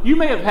Heavenly Father. You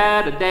may have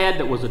had a dad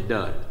that was a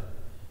dud,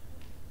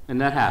 and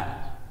that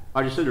happens.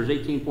 I just said there's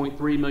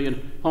 18.3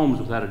 million homes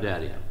without a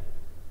daddy.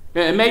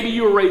 And maybe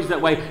you were raised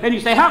that way, and you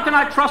say, how can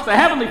I trust the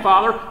Heavenly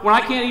Father when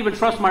I can't even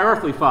trust my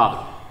earthly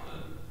father?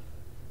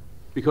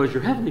 Because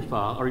your Heavenly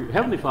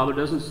Father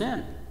doesn't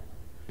sin.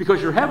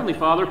 Because your Heavenly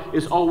Father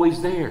is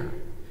always there.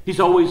 He's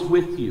always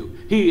with you.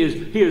 He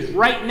is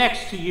right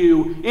next to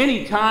you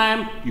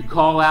anytime you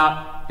call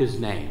out His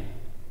name.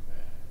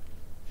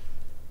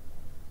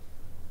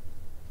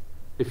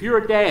 If you're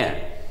a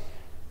dad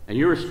and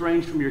you're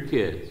estranged from your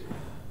kids,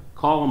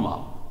 call them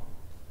up.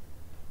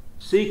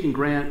 Seek and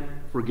grant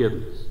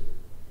forgiveness.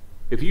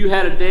 If you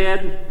had a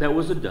dad that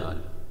was a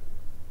dud,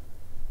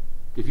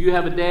 if you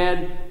have a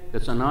dad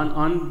that's an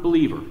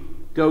unbeliever,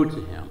 go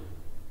to him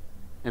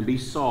and be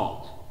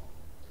salt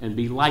and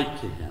be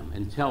light to him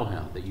and tell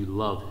him that you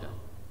love him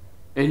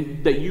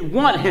and that you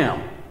want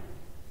him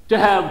to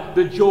have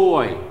the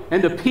joy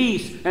and the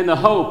peace and the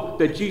hope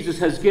that Jesus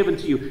has given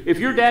to you. If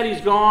your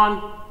daddy's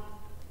gone,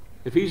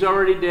 if he's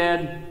already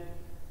dead,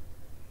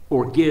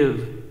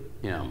 forgive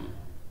him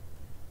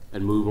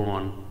and move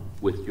on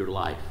with your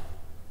life.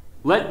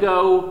 Let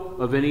go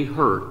of any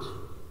hurt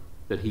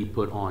that he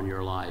put on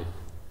your life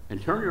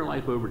and turn your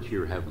life over to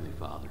your Heavenly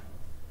Father,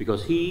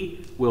 because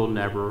He will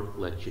never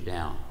let you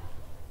down.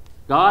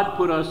 God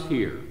put us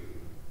here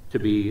to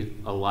be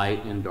a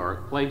light in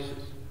dark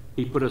places.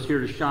 He put us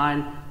here to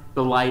shine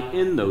the light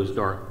in those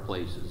dark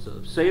places.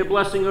 Say a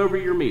blessing over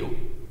your meal.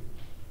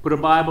 Put a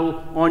Bible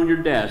on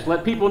your desk.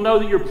 Let people know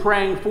that you're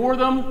praying for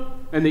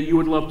them and that you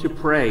would love to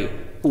pray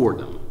for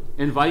them.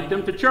 Invite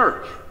them to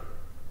church.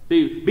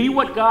 Be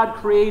what God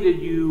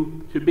created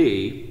you to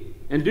be,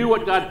 and do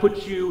what God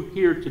puts you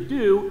here to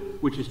do,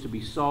 which is to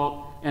be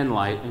salt and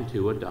light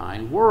into a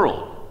dying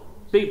world.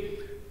 See,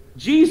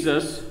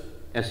 Jesus,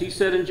 as He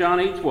said in John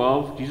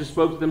 8:12, Jesus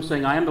spoke to them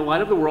saying, I am the light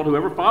of the world.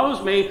 Whoever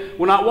follows me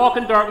will not walk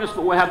in darkness,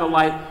 but will have the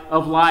light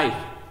of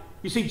life.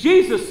 You see,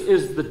 Jesus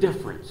is the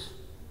difference.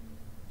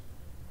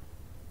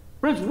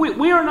 Friends,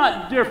 we are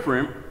not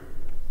different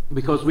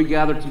because we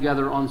gather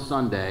together on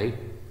Sunday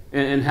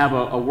and have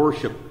a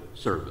worship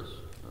service.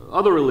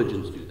 Other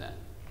religions do that.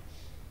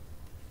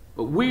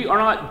 But we are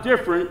not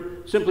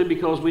different simply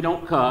because we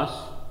don't cuss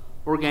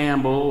or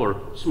gamble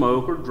or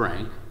smoke or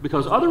drink,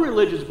 because other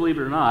religions, believe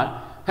it or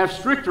not, have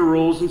stricter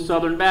rules than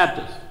Southern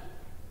Baptists.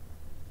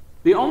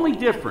 The only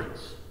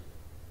difference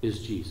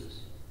is Jesus.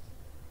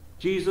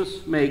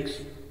 Jesus makes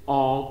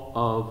all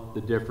of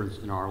the difference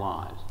in our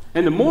lives.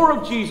 And the more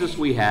of Jesus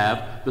we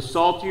have, the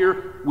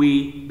saltier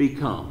we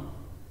become.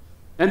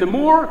 And the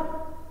more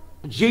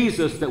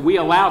Jesus that we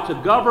allow to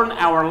govern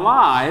our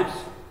lives,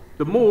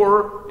 the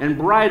more and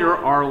brighter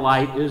our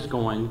light is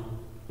going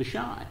to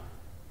shine.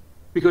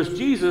 Because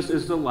Jesus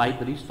is the light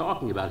that He's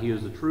talking about. He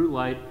is the true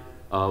light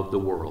of the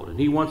world. And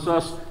He wants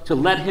us to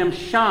let Him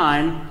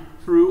shine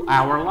through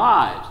our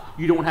lives.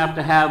 You don't have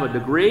to have a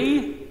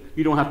degree.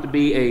 You don't have to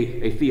be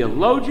a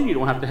theologian. You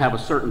don't have to have a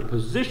certain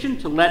position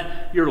to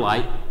let your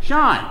light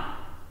shine.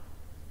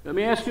 Let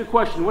me ask you a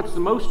question. What's the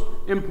most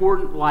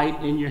important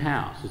light in your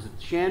house? Is it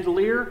the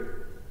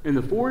chandelier in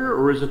the foyer,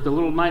 or is it the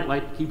little night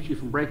light that keeps you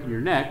from breaking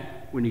your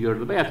neck when you go to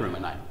the bathroom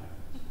at night?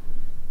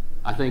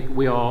 I think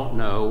we all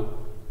know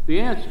the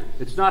answer.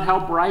 It's not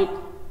how bright,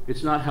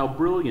 it's not how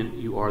brilliant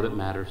you are that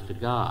matters to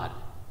God.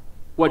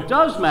 What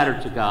does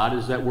matter to God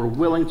is that we're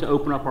willing to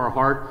open up our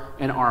heart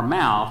and our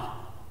mouth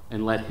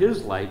and let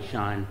His light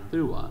shine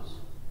through us.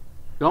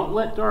 Don't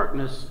let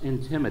darkness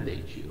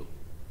intimidate you.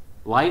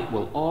 Light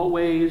will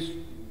always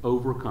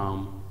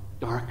overcome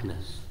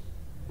darkness.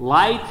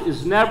 Light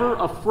is never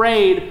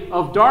afraid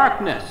of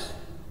darkness.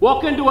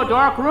 Walk into a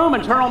dark room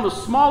and turn on the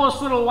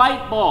smallest little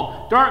light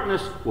bulb.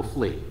 Darkness will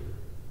flee.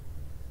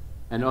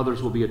 And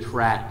others will be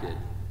attracted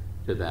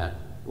to that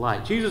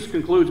light. Jesus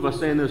concludes by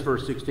saying this,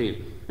 verse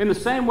 16. In the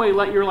same way,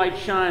 let your light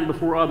shine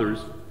before others,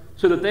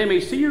 so that they may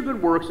see your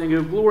good works and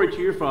give glory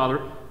to your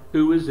Father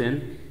who is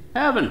in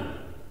heaven.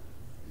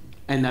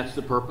 And that's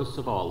the purpose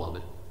of all of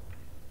it,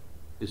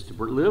 is to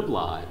live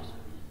lives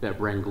that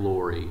bring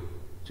glory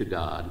to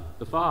God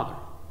the Father.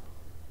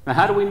 Now,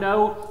 how do we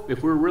know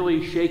if we're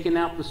really shaking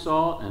out the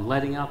salt and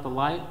letting out the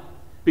light?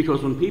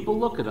 Because when people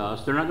look at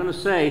us, they're not going to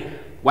say,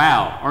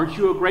 wow, aren't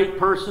you a great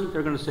person?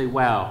 They're going to say,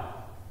 wow,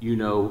 you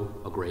know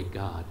a great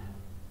God.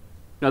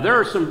 Now, there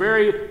are some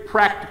very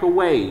practical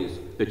ways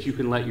that you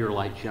can let your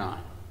light shine.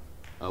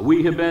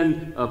 We have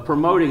been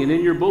promoting, and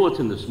in your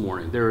bulletin this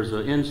morning, there is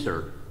an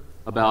insert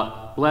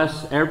about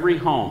bless every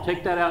home.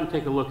 Take that out and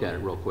take a look at it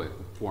real quick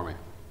for me.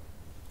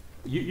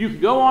 You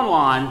can go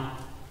online.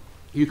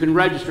 You can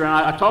register, and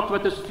I talked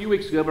about this a few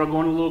weeks ago, but I'll go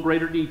into a little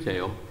greater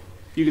detail.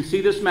 You can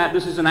see this map.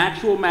 This is an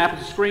actual map.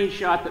 It's a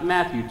screenshot that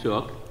Matthew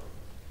took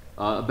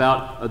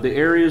about the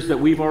areas that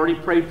we've already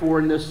prayed for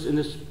in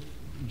this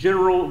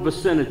general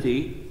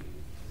vicinity.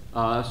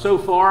 So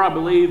far, I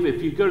believe,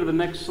 if you go to the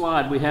next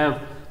slide, we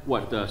have,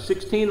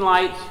 16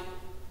 lights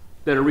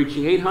that are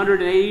reaching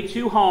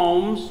 882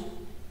 homes.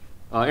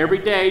 Every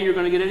day, you're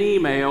going to get an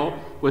email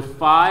with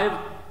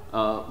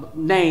 5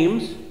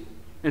 names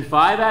and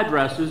 5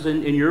 addresses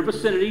in your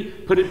vicinity.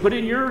 Put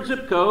in your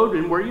zip code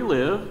and where you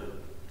live.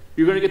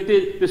 You're going to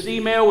get this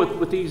email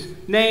with these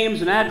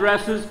names and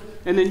addresses,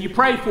 and then you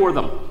pray for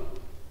them.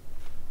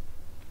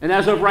 And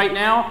as of right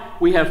now,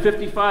 we have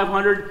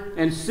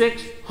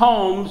 5,506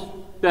 homes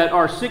that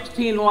our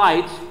 16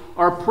 lights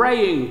are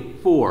praying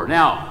for.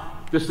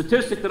 Now, the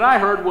statistic that I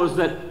heard was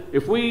that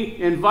if we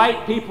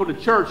invite people to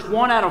church,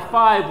 1 out of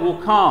 5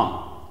 will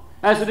come.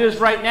 As it is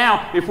right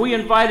now, if we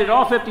invited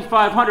all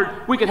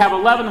 5,500, we could have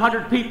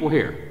 1,100 people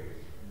here.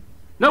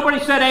 Nobody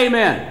said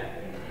amen.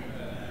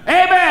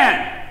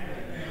 Amen.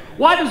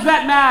 Why does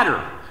that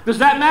matter? Does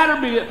that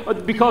matter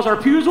because our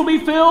pews will be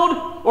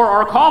filled, or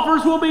our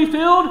coffers will be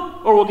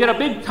filled, or we'll get a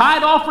big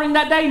tithe offering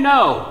that day?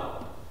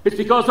 No. It's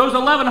because those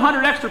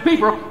 1,100 extra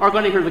people are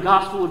going to hear the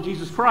gospel of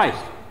Jesus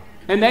Christ.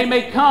 And they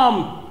may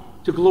come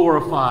to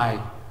glorify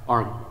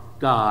our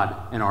God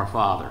and our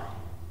Father.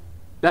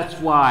 That's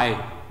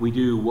why we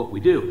do what we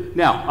do.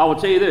 Now, I will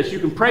tell you this. You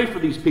can pray for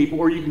these people,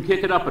 or you can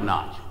kick it up a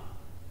notch.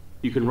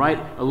 You can write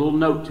a little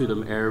note to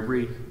them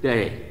every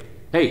day.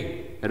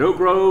 Hey, at Oak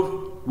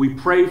Grove, we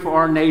pray for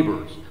our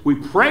neighbors. We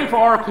pray for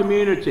our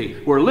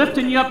community. We're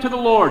lifting you up to the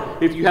Lord.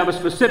 If you have a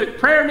specific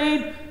prayer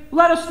need,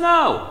 let us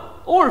know.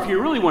 Or if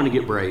you really want to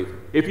get brave,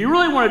 if you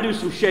really want to do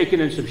some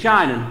shaking and some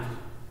shining,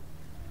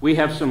 we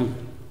have some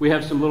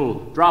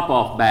little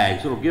drop-off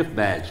bags, little gift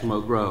bags from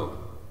Oak Grove.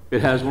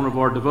 It has one of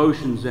our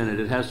devotions in it.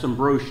 It has some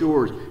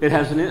brochures. It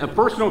has a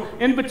personal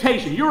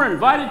invitation. You're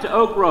invited to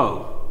Oak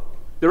Grove.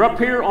 They're up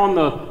here on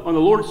the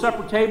Lord's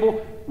Supper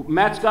table.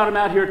 Matt's got them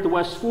out here at the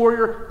West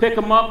Foyer. Pick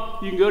them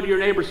up. You can go to your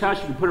neighbor's house.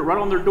 You can put it right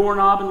on their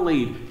doorknob and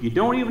leave. You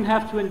don't even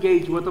have to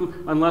engage with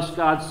them unless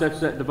God sets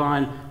that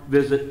divine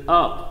visit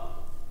up.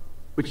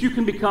 But you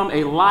can become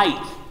a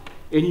light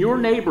in your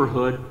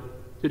neighborhood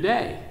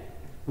today.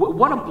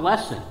 What a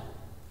blessing.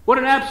 What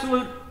an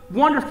absolute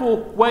wonderful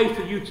way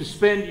for you to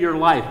spend your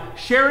life,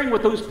 sharing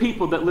with those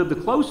people that live the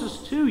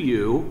closest to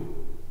you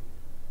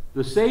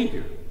the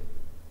Savior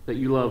that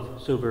you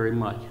love so very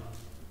much.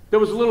 There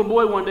was a little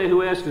boy one day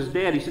who asked his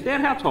dad, he said, "Dad,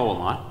 how tall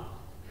am I?"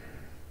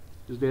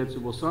 His dad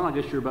said, "Well, son, I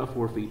guess you're about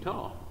 4 feet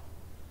tall."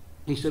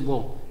 He said,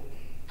 "Well,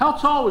 how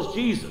tall was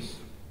Jesus?"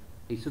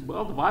 He said,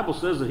 "Well, the Bible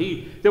says that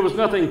there was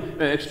nothing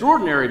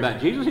extraordinary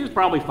about Jesus. He was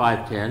probably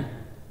 5'10".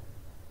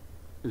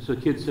 And so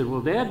the kid said,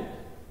 "Well, Dad,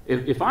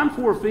 if I'm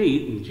 4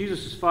 feet and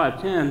Jesus is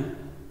 5'10",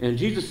 and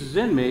Jesus is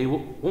in me,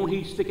 won't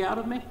he stick out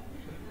of me?"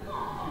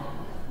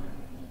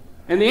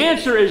 And the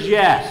answer is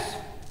yes.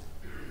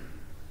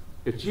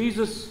 If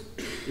Jesus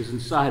is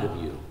inside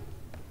of you,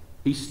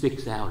 he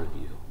sticks out of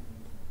you,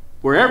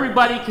 where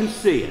everybody can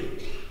see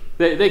it.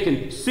 They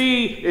can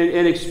see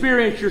and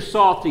experience your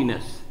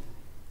saltiness.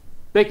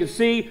 They can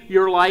see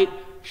your light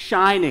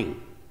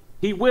shining.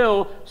 He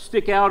will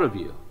stick out of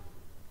you.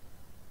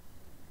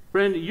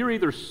 Friend, you're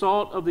either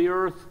salt of the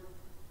earth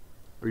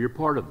or you're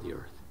part of the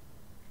earth.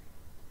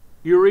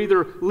 You're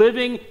either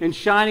living and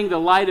shining the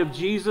light of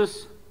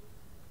Jesus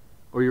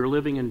or you're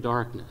living in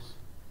darkness.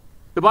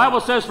 The Bible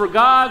says, "For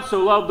God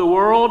so loved the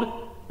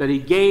world that he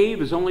gave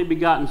his only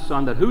begotten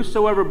Son, that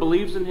whosoever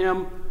believes in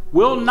him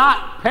will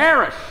not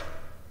perish,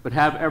 but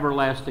have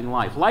everlasting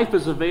life." Life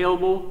is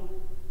available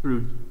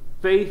through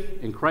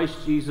faith in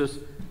Christ Jesus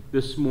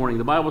this morning.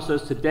 The Bible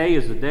says today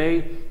is the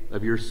day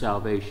of your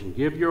salvation.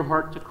 Give your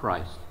heart to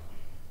Christ.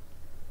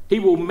 He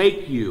will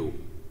make you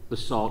the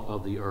salt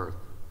of the earth,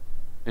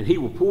 and he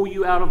will pull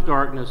you out of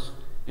darkness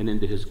and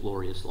into his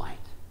glorious light.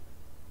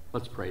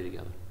 Let's pray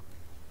together.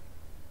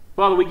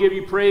 Father, we give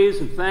you praise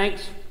and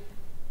thanks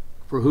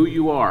for who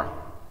you are.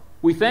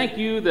 We thank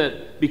you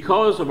that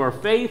because of our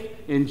faith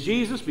in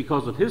Jesus,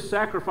 because of his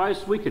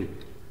sacrifice, we can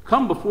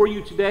come before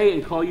you today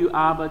and call you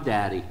Abba,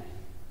 Daddy.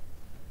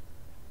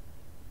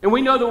 And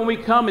we know that when we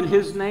come in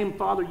his name,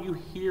 Father, you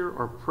hear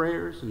our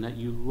prayers and that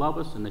you love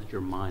us and that you're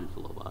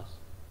mindful of us.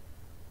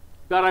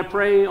 God, I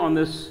pray on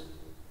this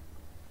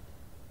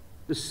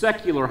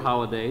secular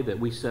holiday that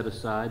we set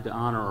aside to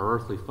honor our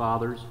earthly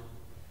fathers,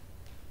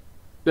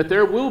 that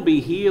there will be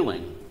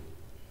healing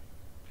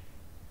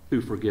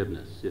through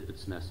forgiveness if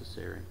it's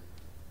necessary,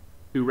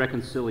 through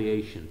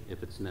reconciliation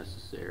if it's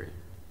necessary,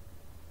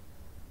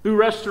 through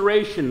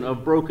restoration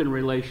of broken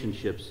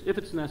relationships if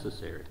it's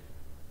necessary.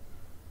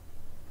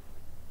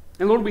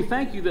 And Lord, we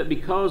thank you that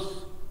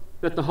because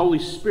that the Holy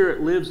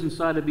Spirit lives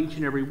inside of each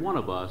and every one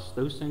of us,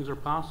 those things are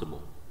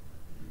possible.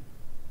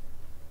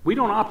 We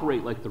don't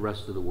operate like the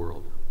rest of the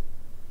world.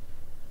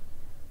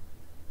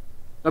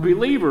 A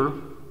believer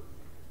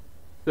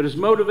that is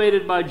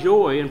motivated by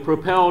joy and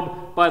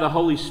propelled by the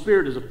Holy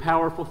Spirit is a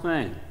powerful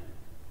thing.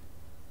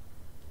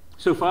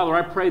 So, Father,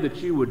 I pray that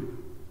you would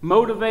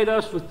motivate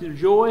us with your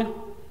joy,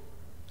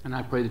 and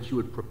I pray that you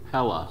would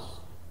propel us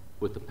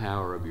with the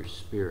power of your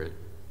Spirit.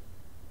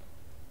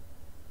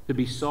 to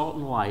be salt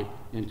and light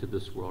into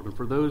this world. And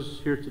for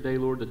those here today,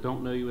 Lord, that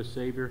don't know you as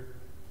Savior,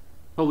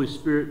 Holy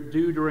Spirit,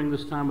 do during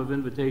this time of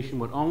invitation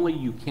what only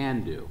you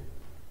can do.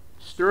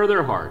 Stir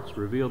their hearts,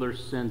 reveal their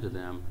sin to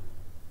them,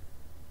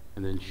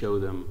 and then show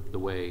them the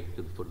way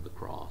to the foot of the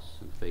cross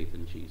and faith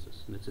in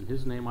Jesus. And it's in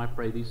his name I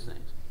pray these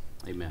things.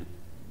 Amen.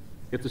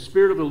 If the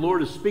Spirit of the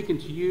Lord is speaking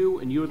to you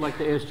and you would like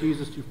to ask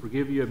Jesus to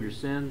forgive you of your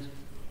sins,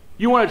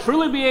 you want to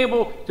truly be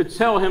able to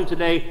tell him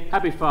today,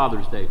 Happy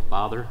Father's Day,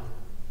 Father.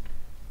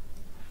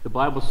 The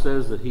Bible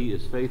says that he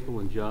is faithful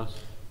and just,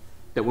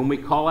 that when we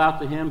call out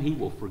to him, he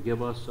will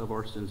forgive us of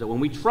our sins, that when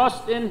we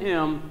trust in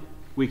him,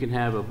 we can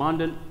have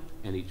abundant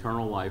and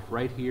eternal life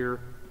right here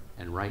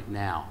and right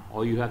now.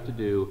 All you have to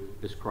do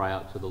is cry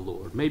out to the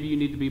Lord. Maybe you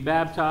need to be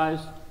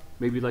baptized,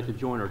 maybe you'd like to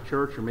join our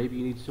church, or maybe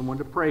you need someone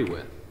to pray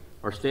with.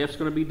 Our staff's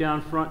going to be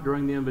down front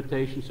during the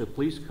invitation, so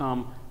please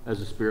come as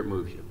the Spirit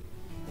moves you.